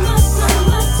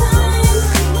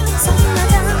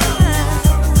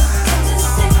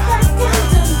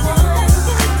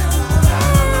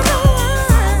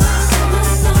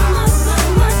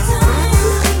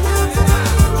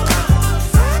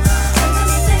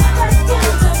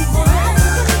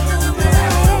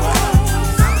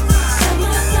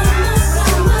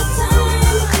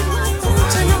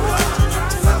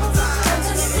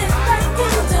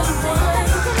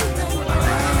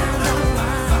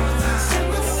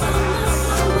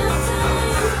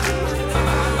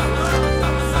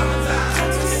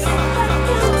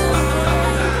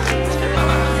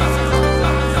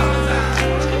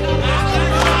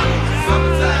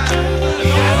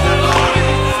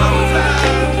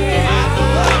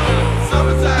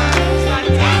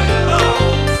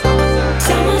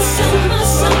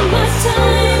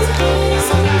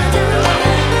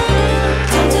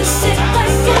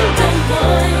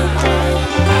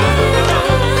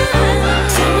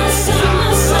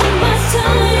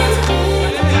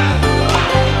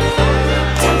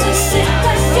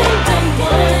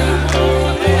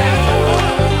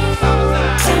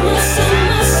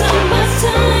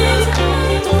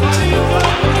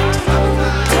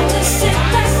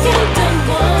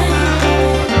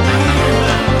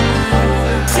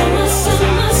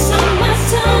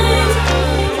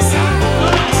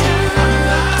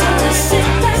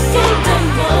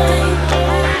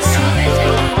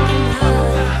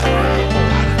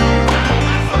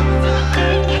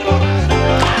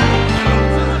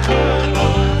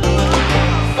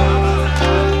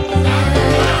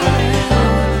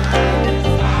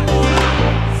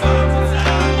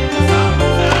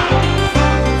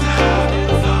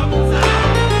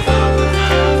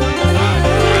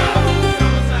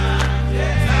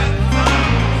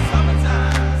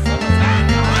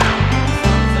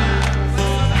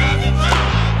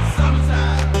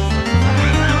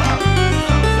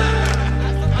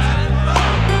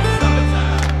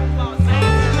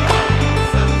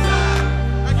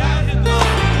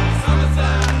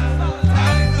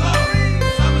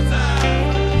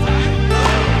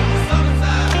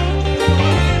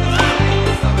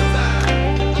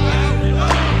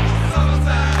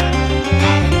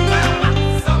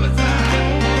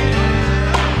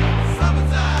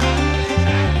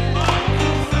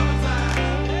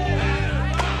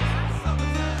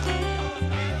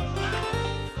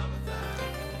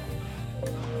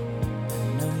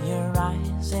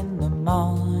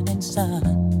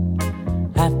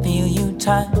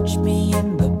 Touch me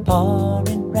in the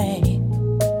pouring rain,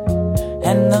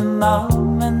 and the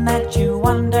moment that you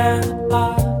wander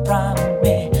far from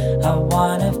me, I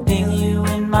wanna feel you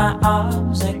in my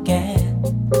arms again.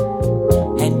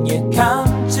 And you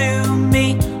come to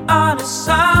me on a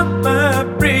summer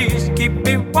breeze, keep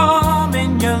me warm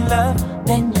in your love,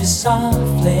 then you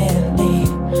softly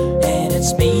leave, and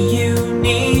it's me you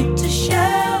need to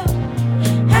show.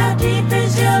 How deep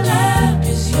is your love?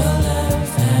 Is your love?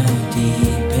 How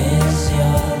deep is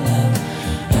your love?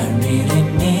 I really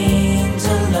need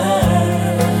to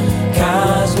learn,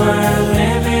 'cause we're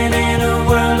living in a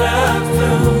world of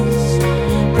fools,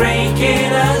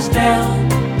 breaking us down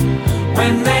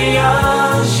when they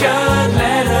all should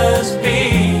let us be.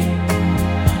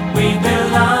 We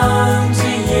belong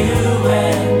to you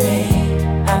and me.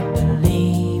 I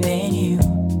believe in you.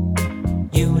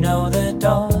 You know the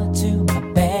door to my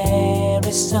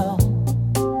very soul.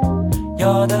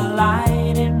 You're the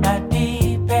light in my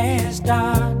deepest,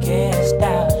 darkest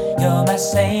doubt. You're my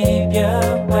savior.